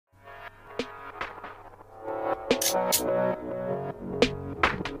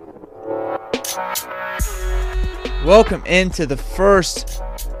Welcome into the first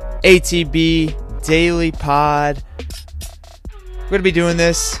ATB Daily Pod. We're going to be doing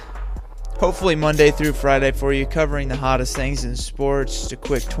this hopefully Monday through Friday for you, covering the hottest things in sports. Just a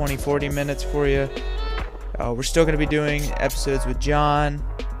quick 20-40 minutes for you. We're still going to be doing episodes with John,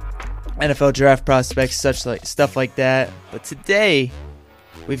 NFL draft prospects, stuff like that. But today,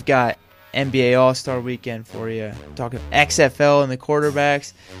 we've got NBA All-Star Weekend for you. We're talking XFL and the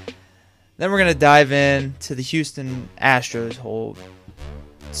quarterbacks. Then we're going to dive in to the Houston Astros whole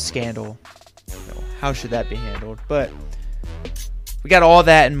scandal. How should that be handled? But we got all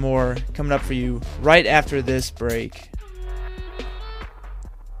that and more coming up for you right after this break.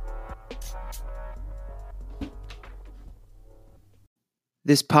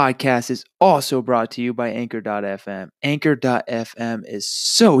 This podcast is also brought to you by Anchor.fm. Anchor.fm is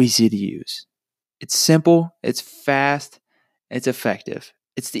so easy to use. It's simple, it's fast, it's effective.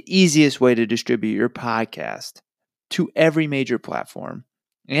 It's the easiest way to distribute your podcast to every major platform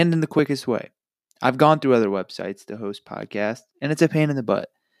and in the quickest way. I've gone through other websites to host podcasts, and it's a pain in the butt.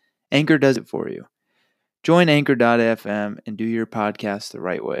 Anchor does it for you. Join Anchor.fm and do your podcast the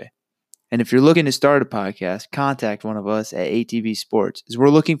right way. And if you're looking to start a podcast, contact one of us at ATB Sports, as we're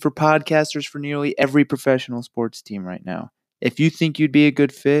looking for podcasters for nearly every professional sports team right now. If you think you'd be a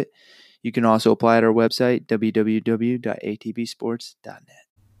good fit, you can also apply at our website, www.atbsports.net.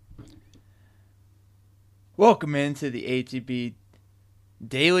 Welcome into the ATB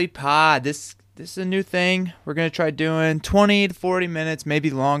Daily Pod. This is a new thing we're going to try doing 20 to 40 minutes, maybe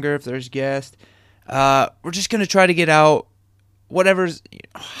longer if there's guests. We're just going to try to get out whatever's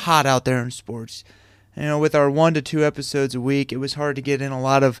hot out there in sports. You know, with our 1 to 2 episodes a week, it was hard to get in a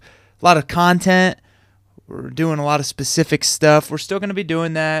lot of content. We're doing a lot of specific stuff. We're still going to be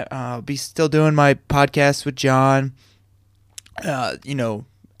doing that. I'll be still doing my podcast with John.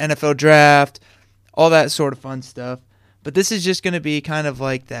 NFL draft, all that sort of fun stuff. But this is just going to be kind of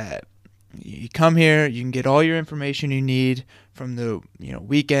like that. You come here, you can get all your information you need from the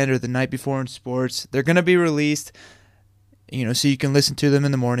weekend or the night before in sports. They're going to be released, so you can listen to them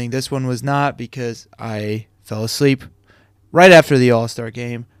in the morning. This one was not because I fell asleep right after the All-Star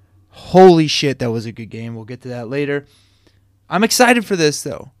game. Holy shit, that was a good game. We'll get to that later. I'm excited for this,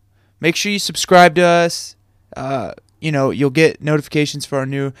 though. Make sure you subscribe to us. You'll get notifications for our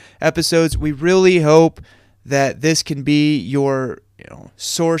new episodes. We really hope that this can be your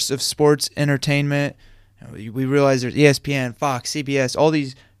source of sports entertainment. We realize there's ESPN, Fox, CBS, all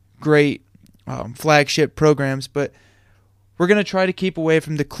these great flagship programs, but we're going to try to keep away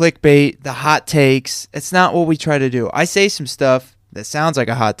from the clickbait, the hot takes. It's not what we try to do. I say some stuff that sounds like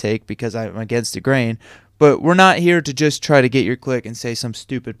a hot take because I'm against the grain, but we're not here to just try to get your click and say some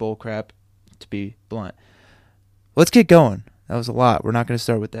stupid bull crap, to be blunt. Let's get going. That was a lot. We're not going to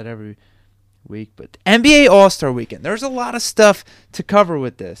start with that every week, but NBA All-Star Weekend. There's a lot of stuff to cover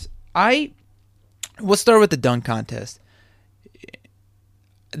with this. We'll start with the dunk contest.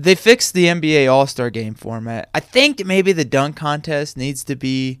 They fixed the NBA All-Star Game format. I think maybe the dunk contest needs to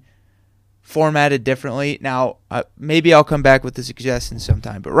be formatted differently. Now, maybe I'll come back with a suggestion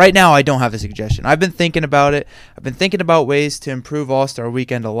sometime, but right now I don't have a suggestion. I've been thinking about it. I've been thinking about ways to improve All-Star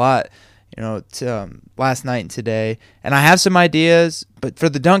Weekend a lot, last night and today, and I have some ideas, but for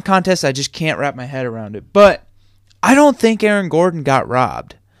the dunk contest, I just can't wrap my head around it. But I don't think Aaron Gordon got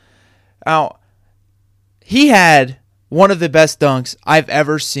robbed. Now, he had one of the best dunks I've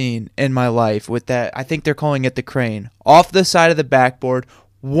ever seen in my life with that, I think they're calling it the crane, off the side of the backboard,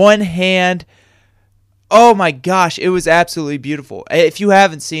 one hand. Oh my gosh, it was absolutely beautiful. If you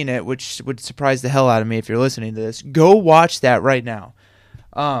haven't seen it, which would surprise the hell out of me if you're listening to this, go watch that right now.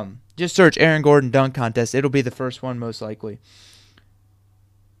 Just search Aaron Gordon dunk contest. It'll be the first one most likely.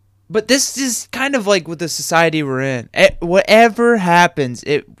 But this is kind of like with the society we're in. Whatever happens,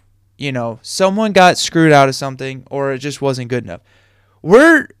 someone got screwed out of something or it just wasn't good enough.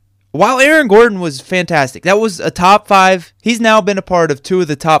 While Aaron Gordon was fantastic, that was a top 5. He's now been a part of 2 of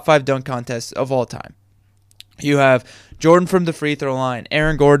the top 5 dunk contests of all time. You have Jordan from the free throw line,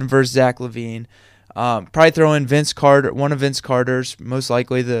 Aaron Gordon versus Zach LaVine. Probably throw in Vince Carter, one of Vince Carter's, most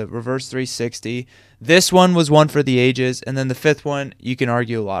likely the reverse 360. This one was one for the ages, and then the 5th one, you can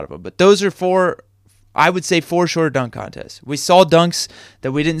argue a lot of them. But those are 4 short dunk contests. We saw dunks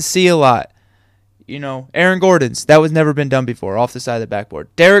that we didn't see a lot. Aaron Gordon's, that was never been done before, off the side of the backboard.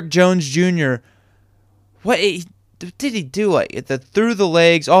 Derrick Jones Jr., what did he do? Like through the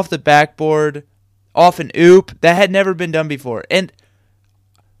legs, off the backboard, off an oop, that had never been done before. And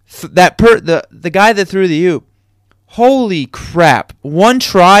the guy that threw the oop, holy crap, one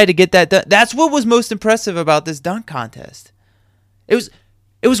try to get that done. That's what was most impressive about this dunk contest. It was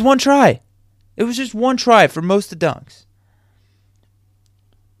one try. It was just one try for most of the dunks.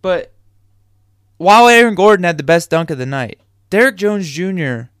 But while Aaron Gordon had the best dunk of the night, Derrick Jones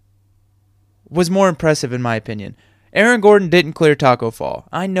Jr. was more impressive in my opinion. Aaron Gordon didn't clear Taco Fall.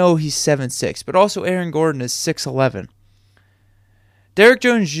 I know he's 7'6", but also Aaron Gordon is 6'11". Derrick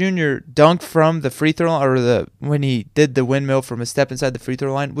Jones Jr. dunked from the free throw line, or when he did the windmill from a step inside the free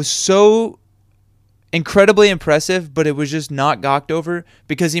throw line, was so incredibly impressive, but it was just not gawked over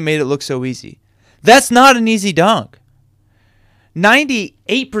because he made it look so easy. That's not an easy dunk.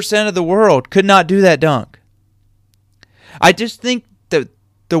 98% of the world could not do that dunk. I just think that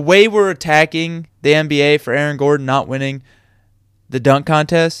the way we're attacking the NBA for Aaron Gordon not winning the dunk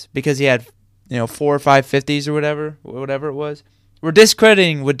contest because he had 4 or 5 50s or whatever it was, we're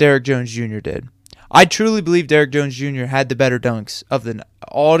discrediting what Derrick Jones Jr. did. I truly believe Derrick Jones Jr. had the better dunks of the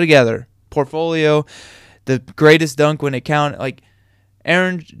altogether. Portfolio, the greatest dunk when it counted. Like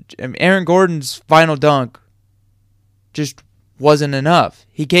Aaron Gordon's final dunk just wasn't enough.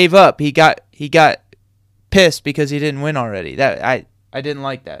 He gave up. He got pissed because he didn't win already. That I didn't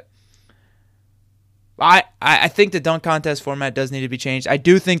like that. I think the dunk contest format does need to be changed. I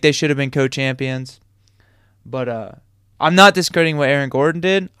do think they should have been co-champions, but I'm not discrediting what Aaron Gordon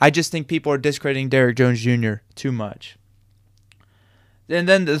did. I just think people are discrediting Derrick Jones Jr. too much. And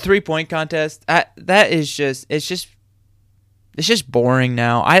then the 3-point contest, that is just boring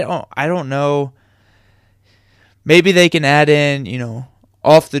now. I don't know. Maybe they can add in,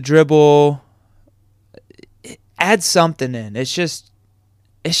 off the dribble, add something in. It's just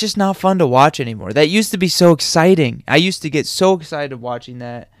not fun to watch anymore. That used to be so exciting. I used to get so excited watching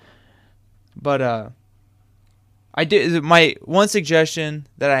that. But my one suggestion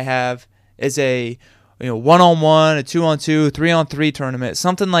that I have is a 1-on-1, a 2-on-2, 3-on-3 tournament,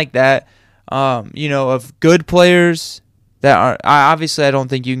 something like that. Of good players that are obviously I don't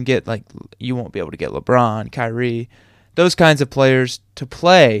think you can get you won't be able to get LeBron, Kyrie, those kinds of players to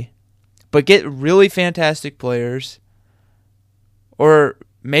play, but get really fantastic players, or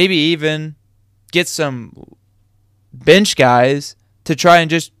maybe even get some bench guys to try and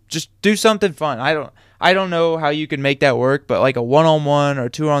just do something fun. I don't know how you can make that work, but like a 1-on-1 or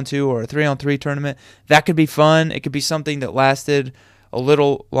 2-on-2 or a 3-on-3 tournament, that could be fun. It could be something that lasted a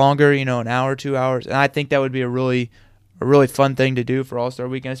little longer, an hour, 2 hours, and I think that would be a really fun thing to do for All-Star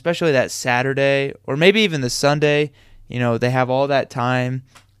Weekend, especially that Saturday or maybe even the Sunday. They have all that time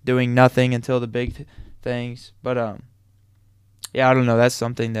doing nothing until the big things. But yeah, I don't know. That's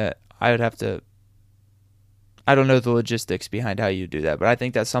something that I would have to. I don't know the logistics behind how you do that, but I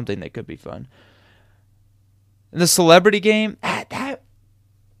think that's something that could be fun. And the celebrity game,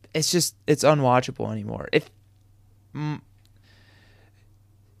 it's unwatchable anymore.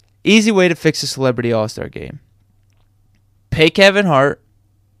 Easy way to fix a celebrity All-Star game. Pay Kevin Hart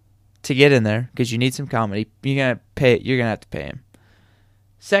to get in there because you need some comedy. You're gonna have to pay him.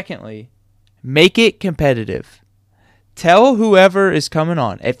 Secondly, make it competitive. Tell whoever is coming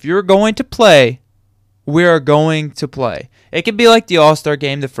on, if you're going to play, we are going to play. It could be like the All-Star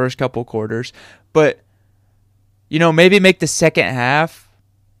game the first couple quarters, but maybe make the second half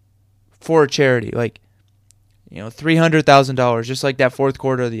for a charity, like $300,000, just like that fourth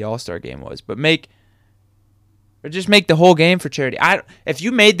quarter of the All-Star game was. But just make the whole game for charity. If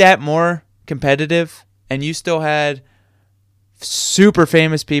you made that more competitive and you still had super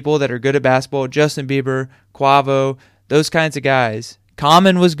famous people that are good at basketball, Justin Bieber, Quavo, those kinds of guys.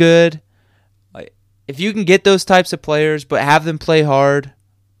 Common was good. If you can get those types of players but have them play hard,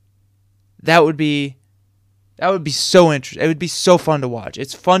 that would be so interesting. It would be so fun to watch.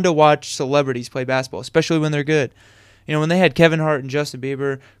 It's fun to watch celebrities play basketball, especially when they're good. When they had Kevin Hart and Justin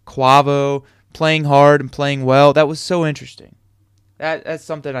Bieber, Quavo playing hard and playing well, that was so interesting. That's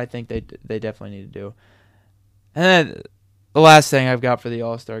something I think they definitely need to do. And then the last thing I've got for the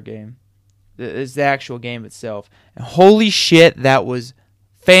All-Star game is the actual game itself. And holy shit, that was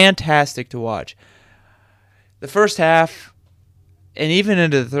fantastic to watch. The first half, and even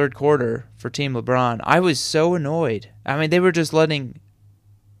into the third quarter for Team LeBron, I was so annoyed. I mean, they were just letting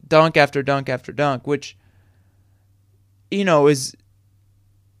dunk after dunk after dunk, which, that's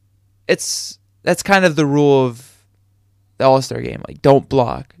kind of the rule of the All-Star game. Like, don't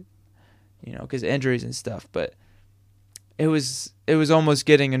block, because injuries and stuff. But it was almost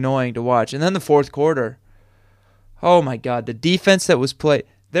getting annoying to watch. And then the fourth quarter, oh my God, the defense that was played.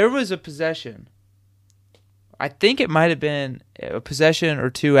 There was a possession. I think it might have been a possession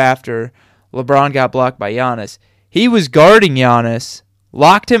or two after LeBron got blocked by Giannis. He was guarding Giannis,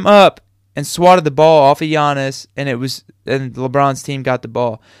 locked him up, and swatted the ball off of Giannis, and LeBron's team got the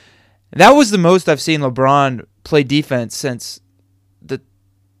ball. And that was the most I've seen LeBron play defense since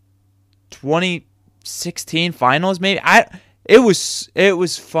 2016 finals, maybe. It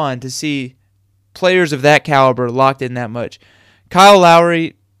was fun to see players of that caliber locked in that much. Kyle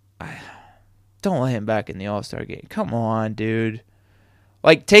Lowry, don't let him back in the All-Star game. Come on, dude.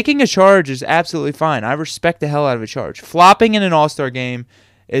 Like, taking a charge is absolutely fine. I respect the hell out of a charge. Flopping in an All-Star game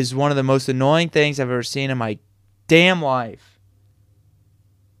is one of the most annoying things I've ever seen in my damn life.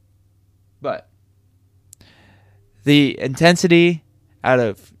 But the intensity out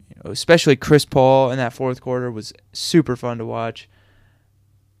of, especially Chris Paul in that fourth quarter was super fun to watch.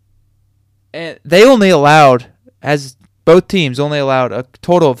 And they only allowed, as both teams only allowed, a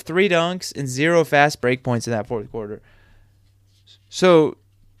total of 3 dunks and 0 fast break points in that fourth quarter. So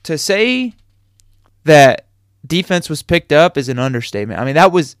to say that defense was picked up is an understatement. I mean,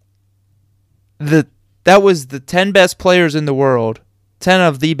 that was the 10 best players in the world, 10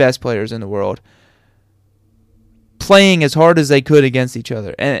 of the best players in the world, playing as hard as they could against each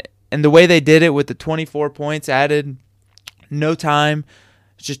other. And the way they did it with the 24 points added, no time,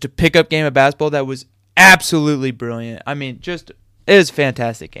 just a pickup game of basketball, that was absolutely brilliant. I mean, it was a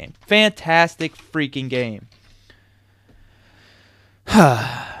fantastic game. Fantastic freaking game.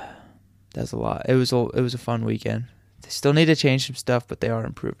 That's a lot. It was a fun weekend. They still need to change some stuff, but they are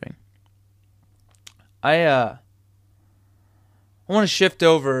improving. I want to shift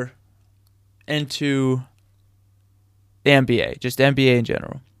over into the NBA, just NBA in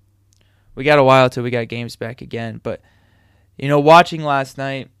general. We got a while till we got games back again, but watching last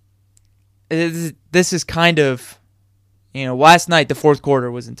night, this is kind of, last night the fourth quarter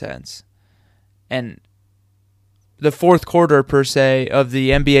was intense. And the fourth quarter, per se, of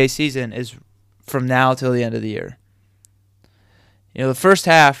the NBA season is from now till the end of the year. The first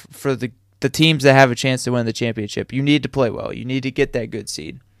half, for the teams that have a chance to win the championship, you need to play well. You need to get that good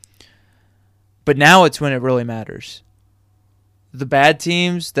seed. But now it's when it really matters. The bad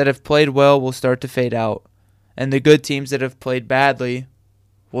teams that have played well will start to fade out, and the good teams that have played badly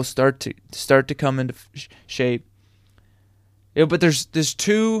will start to come into shape. But there's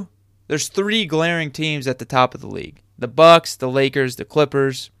 3 glaring teams at the top of the league: the Bucks, the Lakers, the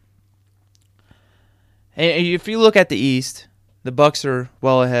Clippers. And if you look at the East, the Bucks are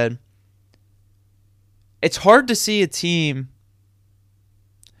well ahead. It's hard to see a team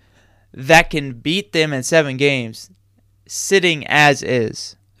that can beat them in 7 games sitting as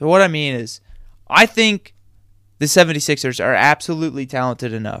is. So what I mean is, I think the 76ers are absolutely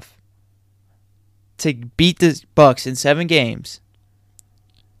talented enough to beat the Bucks in 7 games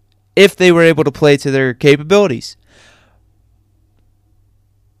if they were able to play to their capabilities.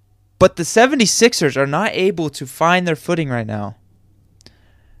 But the 76ers are not able to find their footing right now.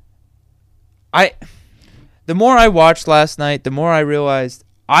 The more I watched last night, the more I realized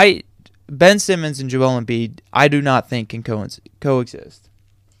Ben Simmons and Joel Embiid, I do not think can coexist.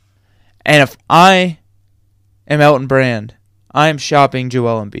 And if I am Elton Brand, I am shopping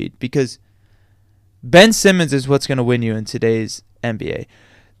Joel Embiid, because Ben Simmons is what's going to win you in today's NBA.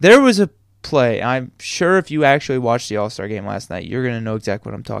 There was a play, I'm sure if you actually watched the All-Star game last night, you're going to know exactly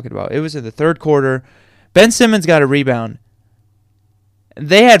what I'm talking about. It was in the third quarter. Ben Simmons got a rebound.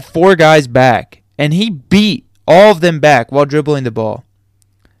 They had 4 guys back, and he beat all of them back while dribbling the ball.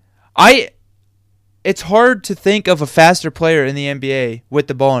 It's hard to think of a faster player in the NBA with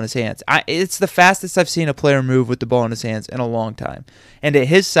the ball in his hands. It's the fastest I've seen a player move with the ball in his hands in a long time. And at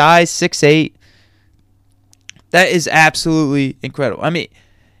his size, 6'8", that is absolutely incredible. I mean,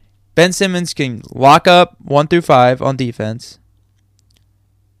 Ben Simmons can lock up 1 through 5 on defense,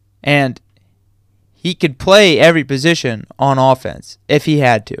 and he could play every position on offense if he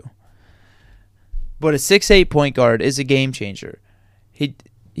had to. But a 6'8" point guard is a game changer.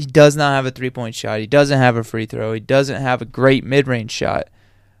 He does not have a 3-point shot. He doesn't have a free throw. He doesn't have a great mid-range shot.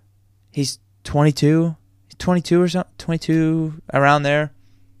 He's 22. He's 22 or something. 22, around there.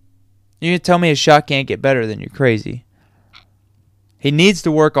 You can tell me his shot can't get better, then you're crazy. He needs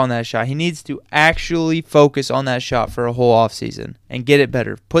to work on that shot. He needs to actually focus on that shot for a whole offseason and get it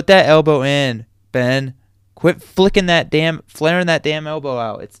better. Put that elbow in, Ben. Quit flaring that damn elbow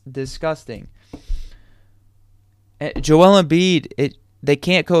out. It's disgusting. Joel Embiid, they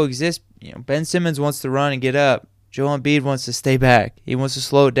can't coexist. Ben Simmons wants to run and get up. Joel Embiid wants to stay back. He wants to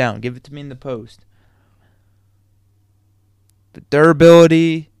slow it down. Give it to me in the post. But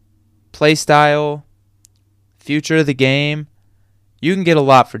durability, play style, future of the game, you can get a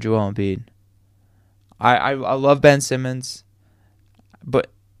lot for Joel Embiid. I love Ben Simmons,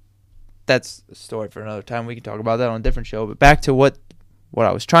 but that's a story for another time. We can talk about that on a different show. But back to what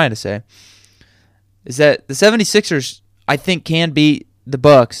I was trying to say is that the 76ers, I think, can beat the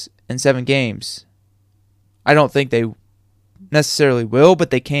Bucks in 7 games. I don't think they necessarily will, but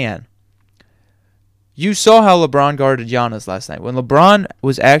they can. You saw how LeBron guarded Giannis last night. When LeBron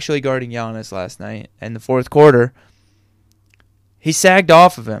was actually guarding Giannis last night in the fourth quarter, he sagged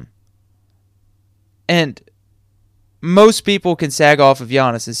off of him. And most people can sag off of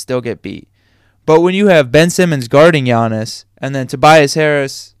Giannis and still get beat. But when you have Ben Simmons guarding Giannis, and then Tobias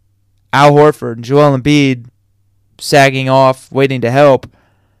Harris, Al Horford, and Joel Embiid sagging off, waiting to help,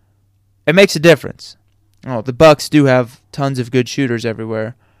 it makes a difference. Oh, the Bucks do have tons of good shooters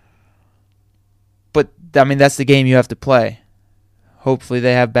everywhere. But, I mean, that's the game you have to play. Hopefully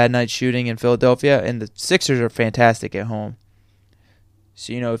they have bad night shooting in Philadelphia, and the Sixers are fantastic at home.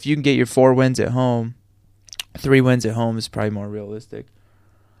 So, if you can get your 4 wins at home, 3 wins at home is probably more realistic.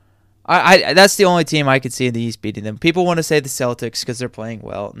 I that's the only team I could see in the East beating them. People want to say the Celtics because they're playing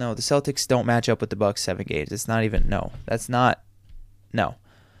well. No, the Celtics don't match up with the Bucks 7 games. It's not even, no. That's not, no.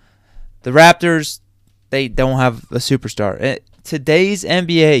 The Raptors, they don't have a superstar. Today's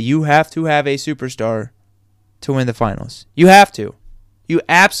NBA, you have to have a superstar to win the finals. You have to. You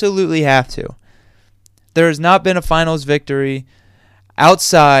absolutely have to. There has not been a finals victory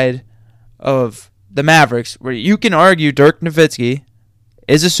outside of the Mavericks where you can argue Dirk Nowitzki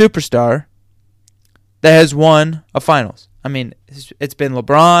is a superstar that has won a finals. I mean, it's been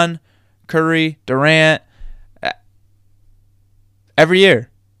LeBron, Curry, Durant, every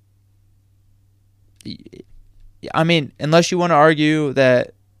year. I mean, unless you want to argue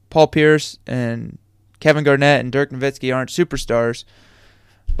that Paul Pierce and Kevin Garnett and Dirk Nowitzki aren't superstars,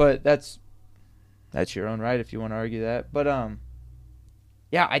 but that's your own right if you want to argue that. But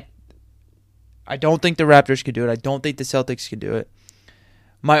yeah, I don't think the Raptors can do it. I don't think the Celtics can do it.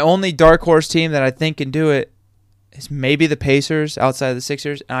 My only dark horse team that I think can do it is maybe the Pacers outside of the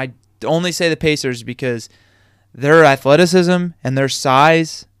Sixers. And I only say the Pacers because their athleticism and their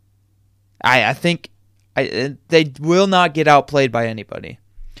size, I think they will not get outplayed by anybody.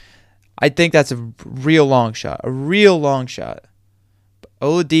 I think that's a real long shot. A real long shot.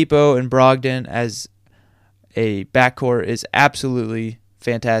 Oladipo and Brogdon as a backcourt is absolutely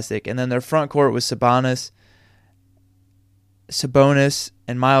fantastic. And then their front court with Sabonis,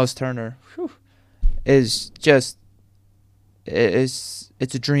 and Miles Turner is just it's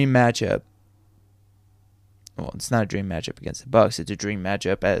a dream matchup. Well, it's not a dream matchup against the Bucks. It's a dream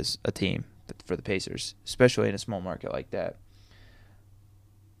matchup as a team for the Pacers, especially in a small market like that.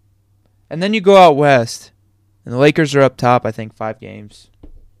 And then you go out west, and the Lakers are up top, I think 5 games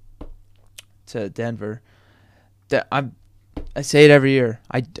to Denver. I say it every year.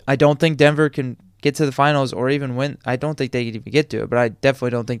 I don't think Denver can get to the finals or even win. I don't think they can even get to it, but I definitely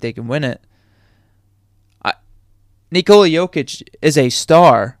don't think they can win it. Nikola Jokic is a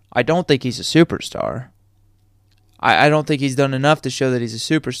star. I don't think he's a superstar. I don't think he's done enough to show that he's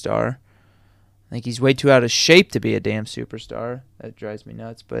a superstar. I think he's way too out of shape to be a damn superstar. That drives me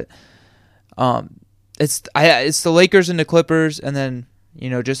nuts. But it's the Lakers and the Clippers, and then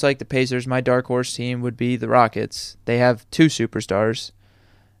just like the Pacers, my dark horse team would be the Rockets. They have 2 superstars.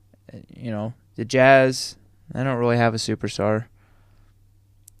 The Jazz, they don't really have a superstar.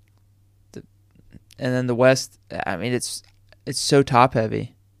 And then the West, I mean, it's so top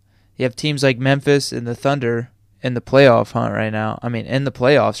heavy. You have teams like Memphis and the Thunder in the playoff hunt right now. I mean, in the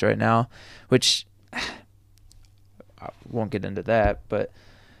playoffs right now, which I won't get into that. But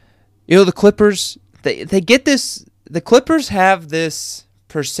the Clippers, they get this. The Clippers have this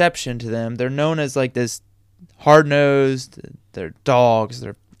perception to them. They're known as like this hard-nosed. They're dogs.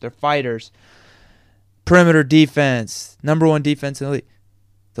 They're fighters. Perimeter defense, number 1 defense in the league.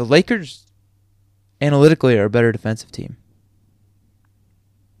 The Lakers, analytically, are a better defensive team.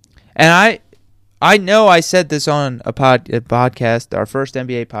 And I know I said this on a podcast, our first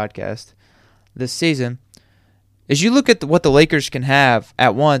NBA podcast this season, is you look at what the Lakers can have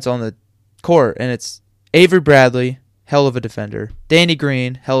at once on the court, and it's Avery Bradley, hell of a defender. Danny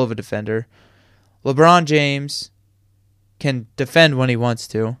Green, hell of a defender. LeBron James can defend when he wants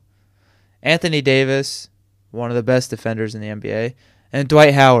to. Anthony Davis, one of the best defenders in the NBA. And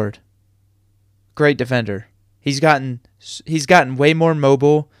Dwight Howard, great defender. He's gotten way more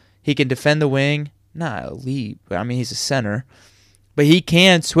mobile. He can defend the wing. Not elite, but I mean, he's a center. But he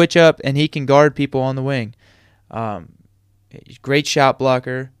can switch up, and he can guard people on the wing. Great shot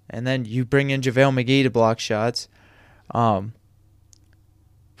blocker. And then you bring in JaVale McGee to block shots. But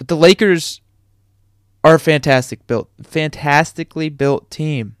the Lakers are a fantastically built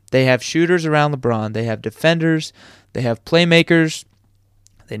team. They have shooters around LeBron. They have defenders. They have playmakers.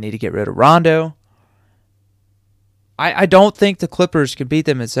 They need to get rid of Rondo. I don't think the Clippers can beat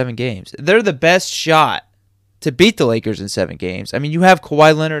them in 7 games. They're the best shot to beat the Lakers in 7 games. I mean, you have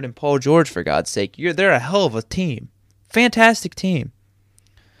Kawhi Leonard and Paul George, for God's sake. They're a hell of a team. Fantastic team.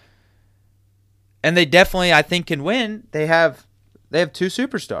 And they definitely, I think, can win. They have 2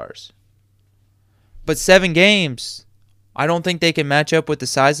 superstars. But 7 games, I don't think they can match up with the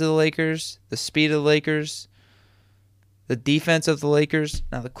size of the Lakers, the speed of the Lakers, the defense of the Lakers.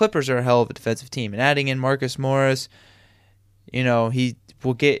 Now, the Clippers are a hell of a defensive team. And adding in Marcus Morris, he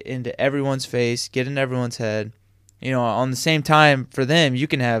will get into everyone's face, get in everyone's head. On the same time, for them, you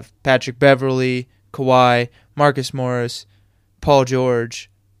can have Patrick Beverley, Kawhi, Marcus Morris, Paul George,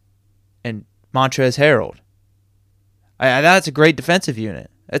 and Montrezl Harrell. That's a great defensive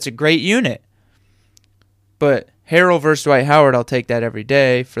unit. That's a great unit. But Harrell versus Dwight Howard, I'll take that every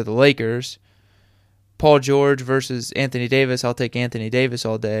day for the Lakers. Paul George versus Anthony Davis, I'll take Anthony Davis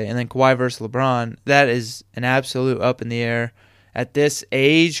all day. And then Kawhi versus LeBron, that is an absolute up in the air. At this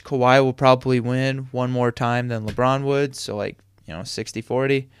age, Kawhi will probably win one more time than LeBron would, so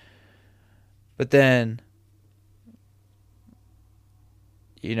 60-40. But then,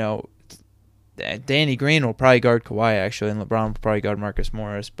 Danny Green will probably guard Kawhi, actually, and LeBron will probably guard Marcus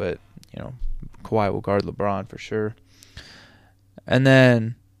Morris, but, Kawhi will guard LeBron for sure. And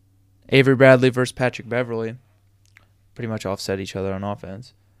then Avery Bradley versus Patrick Beverley pretty much offset each other on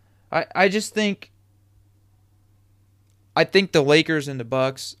offense. I think the Lakers and the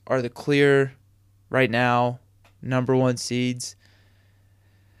Bucks are the clear, right now, number 1 seeds.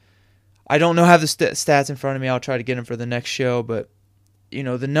 I don't know how the stats in front of me. I'll try to get them for the next show. But,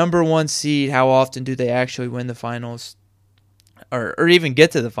 the number 1 seed, how often do they actually win the finals or even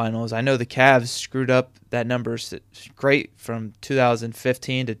get to the finals? I know the Cavs screwed up that number great from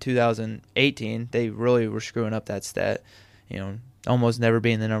 2015 to 2018. They really were screwing up that stat, almost never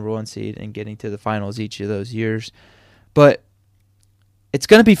being the number 1 seed and getting to the finals each of those years. But it's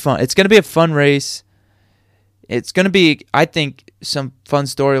going to be fun. It's going to be a fun race. It's going to be, I think, some fun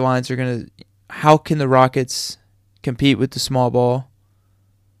storylines are going to, how can the Rockets compete with the small ball?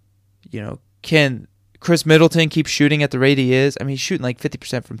 Can Chris Middleton keep shooting at the rate he is? I mean, he's shooting like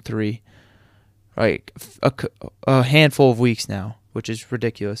 50% from 3, like a handful of weeks now, which is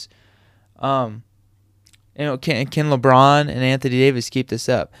ridiculous. Can LeBron and Anthony Davis keep this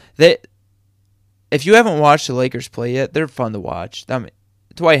up? If you haven't watched the Lakers play yet, they're fun to watch. I mean,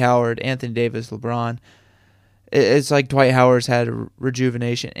 Dwight Howard, Anthony Davis, LeBron. It's like Dwight Howard's had a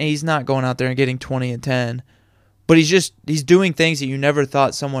rejuvenation, and he's not going out there and getting 20 and 10, but he's doing things that you never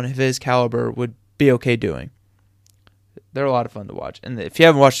thought someone of his caliber would be okay doing. They're a lot of fun to watch. And if you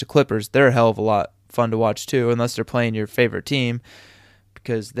haven't watched the Clippers, they're a hell of a lot fun to watch too, unless they're playing your favorite team,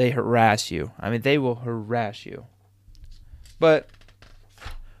 because they harass you. I mean, they will harass you. But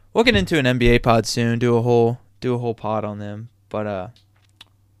we'll get into an NBA pod soon. Do a whole pod on them, but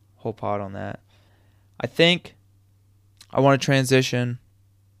whole pod on that. I think I want to transition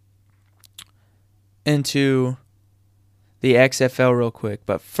into the XFL real quick,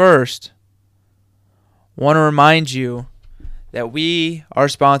 but first, want to remind you that we are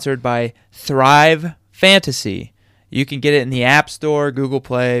sponsored by Thrive Fantasy. You can get it in the App Store, Google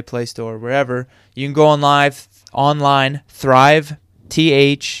Play, Play Store, wherever. You can go online, Thrive,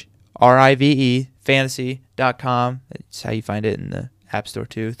 THRIVE, fantasy.com. That's how you find it in the App Store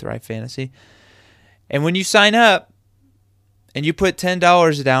too, Thrive Fantasy. And when you sign up and you put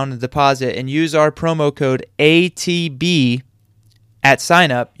 $10 down in deposit and use our promo code ATB at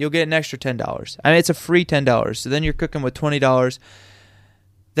sign up, you'll get an extra $10. I mean, it's a free $10. So then you're cooking with $20.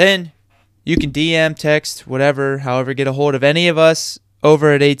 Then you can DM, text, whatever, however, get a hold of any of us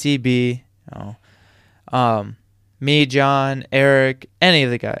over at ATB. Me, John, Eric, any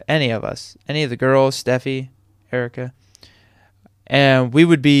of us, any of the girls, Steffi, Erica. And we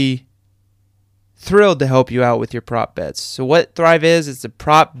would be thrilled to help you out with your prop bets. So what Thrive is, it's a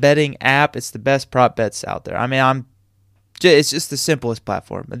prop betting app. It's the best prop bets out there. I mean, it's just the simplest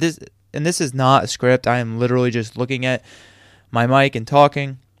platform. This is not a script. I am literally just looking at my mic and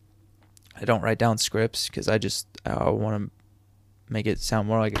talking. I don't write down scripts because I want to make it sound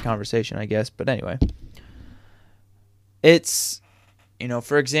more like a conversation, I guess. But anyway, it's,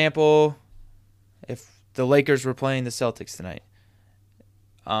 for example, if the Lakers were playing the Celtics tonight,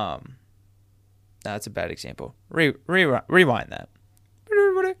 that's a bad example. Rewind that.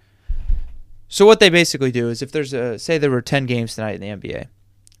 So what they basically do is if there's say there were 10 games tonight in the NBA,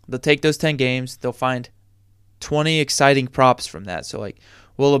 they'll take those 10 games, they'll find 20 exciting props from that. So like,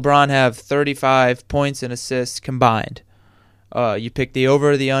 will LeBron have 35 points and assists combined? You pick the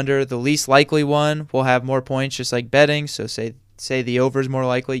over or the under. The least likely one will have more points, just like betting. So say the over is more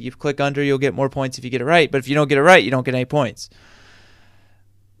likely. You click under, you'll get more points if you get it right. But if you don't get it right, you don't get any points.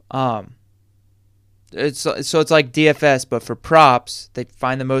 It's like DFS, but for props. They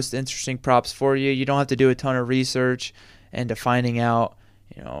find the most interesting props for you. You don't have to do a ton of research into finding out.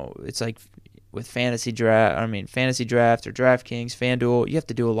 It's like with fantasy draft or DraftKings, FanDuel, you have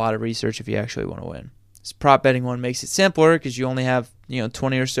to do a lot of research if you actually want to win. This prop betting one makes it simpler because you only have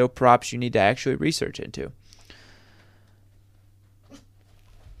 20 or so props you need to actually research into.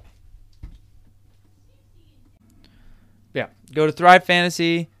 Yeah, go to Thrive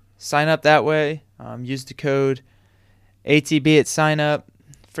Fantasy, sign up that way. Use the code ATB at sign up,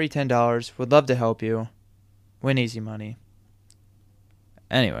 free $10. Would love to help you. Win easy money.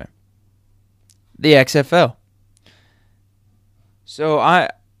 Anyway, the XFL. So I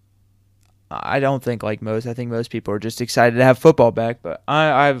don't think like most. I think most people are just excited to have football back. But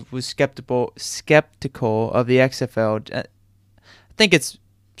I was skeptical of the XFL. I think it's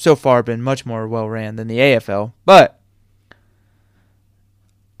so far been much more well ran than the AFL. But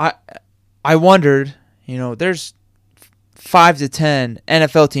I wondered, there's 5 to 10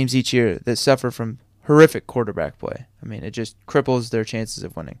 NFL teams each year that suffer from horrific quarterback play. I mean, it just cripples their chances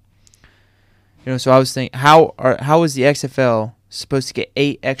of winning. So I was thinking, how is the XFL supposed to get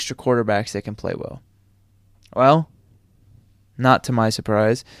 8 extra quarterbacks that can play well? Well, not to my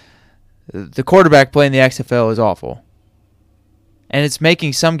surprise, the quarterback play in the XFL is awful. And it's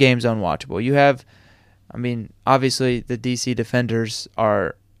making some games unwatchable. You have, obviously the DC Defenders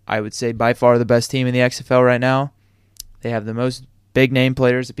are, I would say, by far the best team in the XFL right now. They have the most big name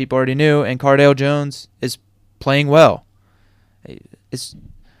players that people already knew, and Cardale Jones is playing well.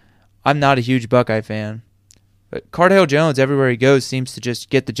 I'm not a huge Buckeye fan, but Cardale Jones, everywhere he goes, seems to just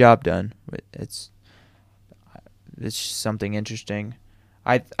get the job done. It's something interesting.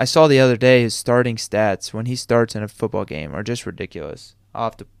 I saw the other day his starting stats when he starts in a football game are just ridiculous. I'll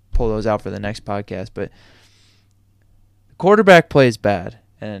have to pull those out for the next podcast, but the quarterback play is bad.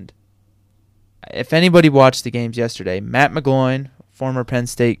 And if anybody watched the games yesterday, Matt McGloin, former Penn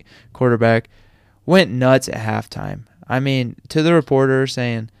State quarterback, went nuts at halftime. To the reporter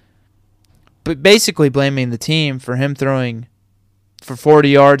saying, but basically blaming the team for him throwing for 40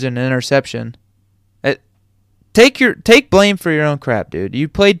 yards and an interception. Take blame for your own crap, dude. You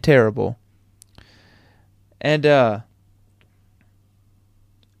played terrible. And the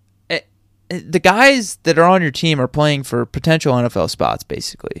guys that are on your team are playing for potential NFL spots,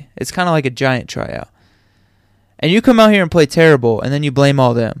 basically. It's kind of like a giant tryout. And you come out here and play terrible, and then you blame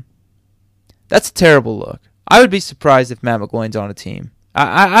all them. That's a terrible look. I would be surprised if Matt McGloin's on a team.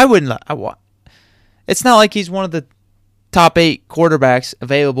 I wouldn't. It's not like he's one of the top 8 quarterbacks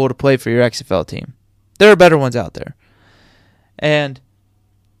available to play for your XFL team. There are better ones out there. And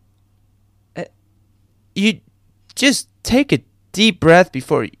you just take a deep breath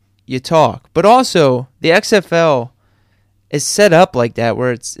before you talk. But also, the XFL is set up like that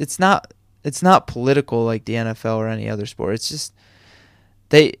where it's not political like the NFL or any other sport. It's just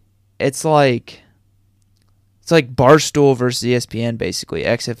it's like Barstool versus ESPN, basically.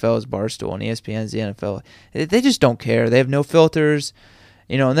 XFL is Barstool and ESPN is the NFL. They just don't care. They have no filters.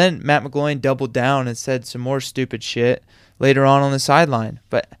 And then Matt McGloin doubled down and said some more stupid shit later on the sideline.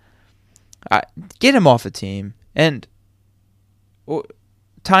 But get him off a team. And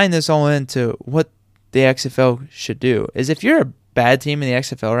tying this all into what the XFL should do is if you're a bad team in the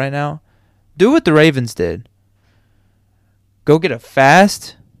XFL right now, do what the Ravens did. Go get a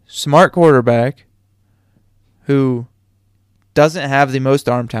fast, smart quarterback who doesn't have the most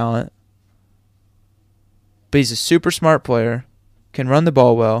arm talent, but he's a super smart player, can run the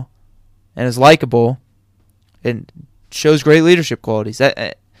ball well, and is likable, and shows great leadership qualities.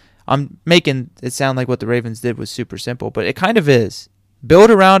 I'm making it sound like what the Ravens did was super simple, but it kind of is. Build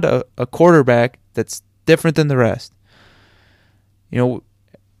around a quarterback that's different than the rest.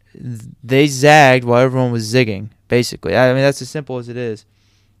 They zagged while everyone was zigging, basically. That's as simple as it is.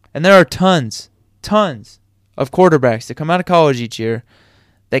 And there are tons of quarterbacks that come out of college each year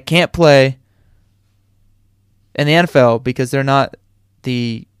that can't play in the NFL because they're not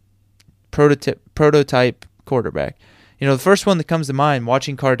the prototype quarterback. The first one that comes to mind,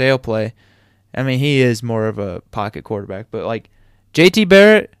 watching Cardale play, he is more of a pocket quarterback. But, JT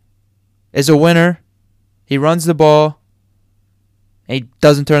Barrett is a winner. He runs the ball. And he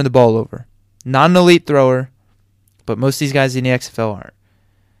doesn't turn the ball over. Not an elite thrower, but most of these guys in the XFL aren't.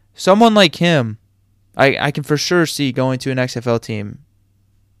 Someone like him, I can for sure see going to an XFL team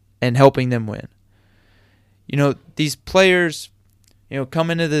and helping them win. These players, come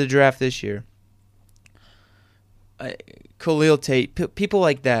into the draft this year. Khalil Tate, people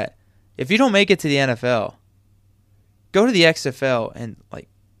like that. If you don't make it to the NFL, go to the XFL and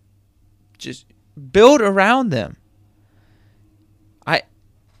just build around them.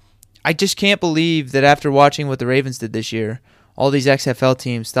 I just can't believe that after watching what the Ravens did this year, all these XFL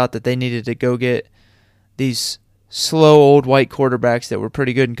teams thought that they needed to go get these slow old white quarterbacks that were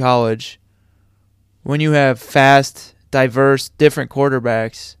pretty good in college when you have fast, diverse, different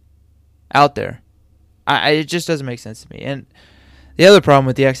quarterbacks out there. It just doesn't make sense to me. And the other problem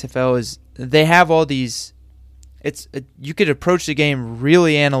with the XFL is they have all these. You could approach the game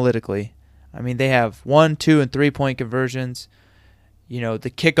really analytically. I mean, they have 1, 2, and 3-point conversions.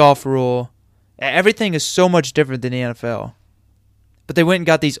 The kickoff rule. Everything is so much different than the NFL. But they went and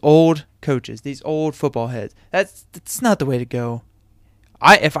got these old coaches, these old football heads. That's not the way to go.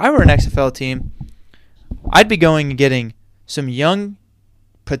 If I were an XFL team, I'd be going and getting some young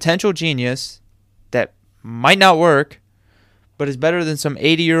potential genius that might not work, but is better than some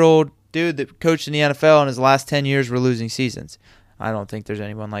 80-year-old dude that coached in the NFL and his last 10 years were losing seasons. I don't think there's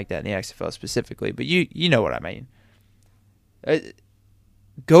anyone like that in the XFL specifically, but you know what I mean.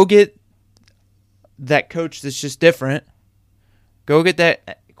 Go get that coach that's just different. Go get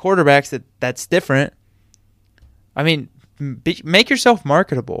that quarterbacks that's different. I mean, make yourself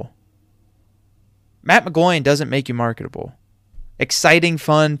marketable. Matt McGloin doesn't make you marketable. Exciting,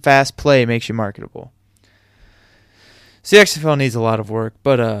 fun, fast play makes you marketable. So the XFL needs a lot of work,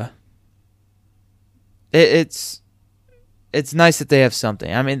 but it's nice that they have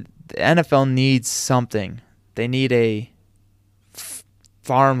something. I mean, the NFL needs something. They need a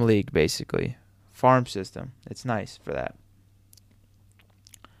farm league, basically. Farm system. It's nice for that.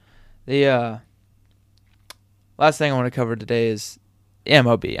 The last thing I want to cover today is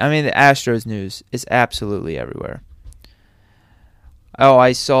MLB. I mean, the Astros news is absolutely everywhere. Oh,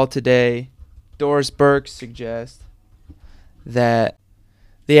 I saw today Doris Burke suggest that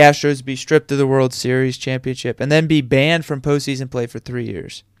the Astros be stripped of the World Series championship and then be banned from postseason play for 3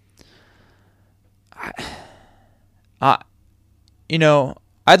 years.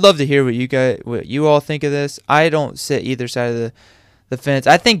 I'd love to hear what you all think of this. I don't sit either side of the fence.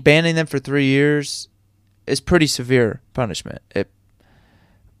 I think banning them for 3 years is pretty severe punishment.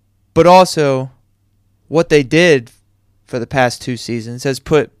 But also, what they did for the past 2 seasons has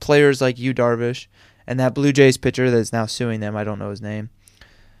put players like Yu Darvish and that Blue Jays pitcher that is now suing them, I don't know his name,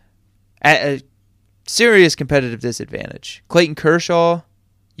 at a serious competitive disadvantage. Clayton Kershaw,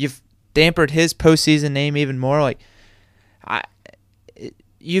 you've dampened his postseason name even more.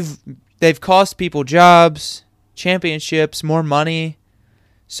 They've cost people jobs, championships, more money.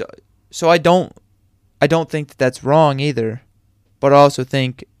 So I don't think that that's wrong either. But I also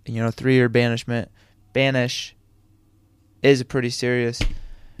think 3-year banish is a pretty serious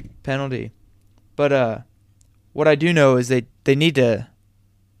penalty. But what I do know is they need to.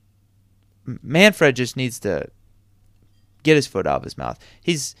 Manfred just needs to get his foot out of his mouth.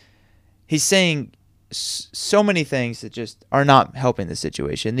 He's saying so many things that just are not helping the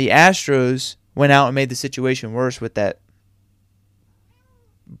situation. The Astros went out and made the situation worse with that.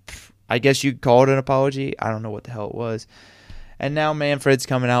 I guess you could call it an apology. I don't know what the hell it was. And now Manfred's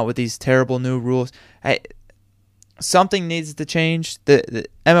coming out with these terrible new rules. Something needs to change. The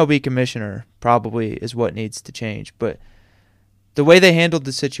MLB commissioner probably is what needs to change. But the way they handled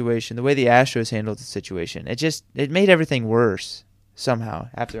the situation, the way the Astros handled the situation, it made everything worse somehow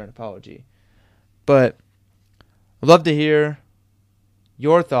after an apology. But I'd love to hear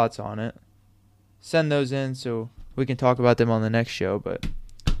your thoughts on it. Send those in so we can talk about them on the next show. But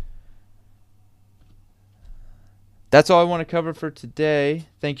that's all I want to cover for today.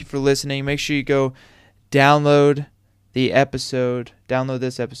 Thank you for listening. Make sure you go download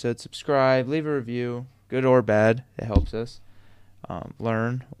this episode, subscribe, leave a review, good or bad. It helps us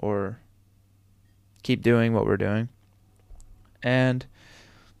learn or keep doing what we're doing. And